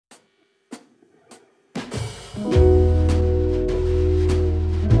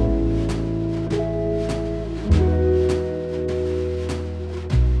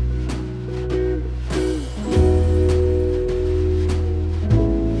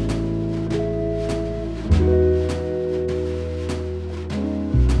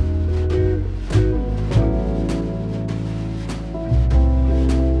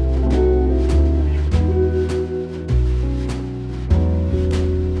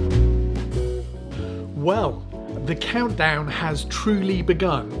Well, the countdown has truly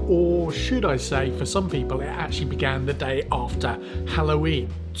begun, or should I say, for some people it actually began the day after Halloween.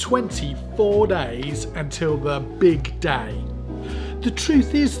 24 days until the big day. The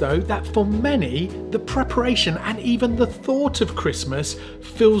truth is though that for many, the preparation and even the thought of Christmas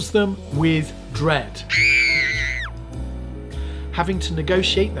fills them with dread. Having to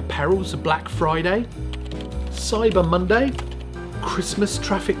negotiate the perils of Black Friday, Cyber Monday, Christmas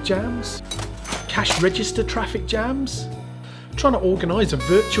traffic jams, cash register traffic jams, trying to organise a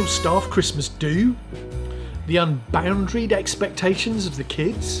virtual staff Christmas do, the unboundaried expectations of the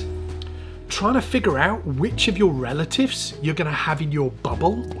kids, trying to figure out which of your relatives you're going to have in your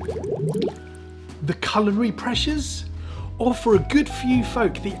bubble, the culinary pressures, or for a good few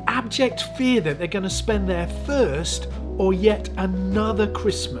folk the abject fear that they're going to spend their first or yet another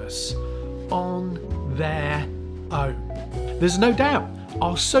Christmas on their own. There's no doubt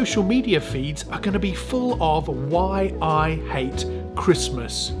our social media feeds are going to be full of why I hate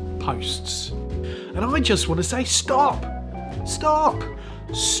Christmas posts. And I just want to say stop, stop,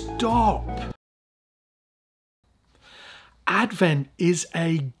 stop. Advent is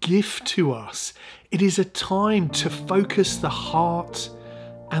a gift to us. It is a time to focus the heart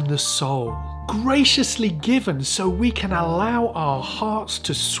and the soul. Graciously given so we can allow our hearts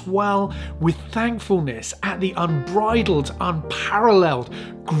to swell with thankfulness at the unbridled, unparalleled,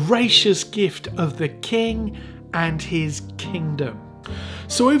 gracious gift of the King and his kingdom.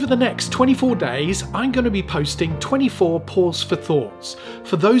 So over the next 24 days, I'm going to be posting 24 pause for thoughts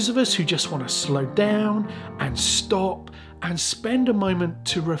for those of us who just want to slow down and stop and spend a moment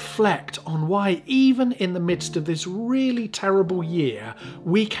to reflect on why even in the midst of this really terrible year,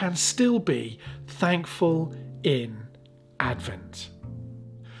 we can still be thankful in Advent.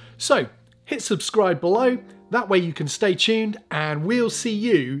 So hit subscribe below, that way you can stay tuned and we'll see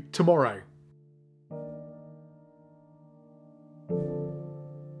you tomorrow.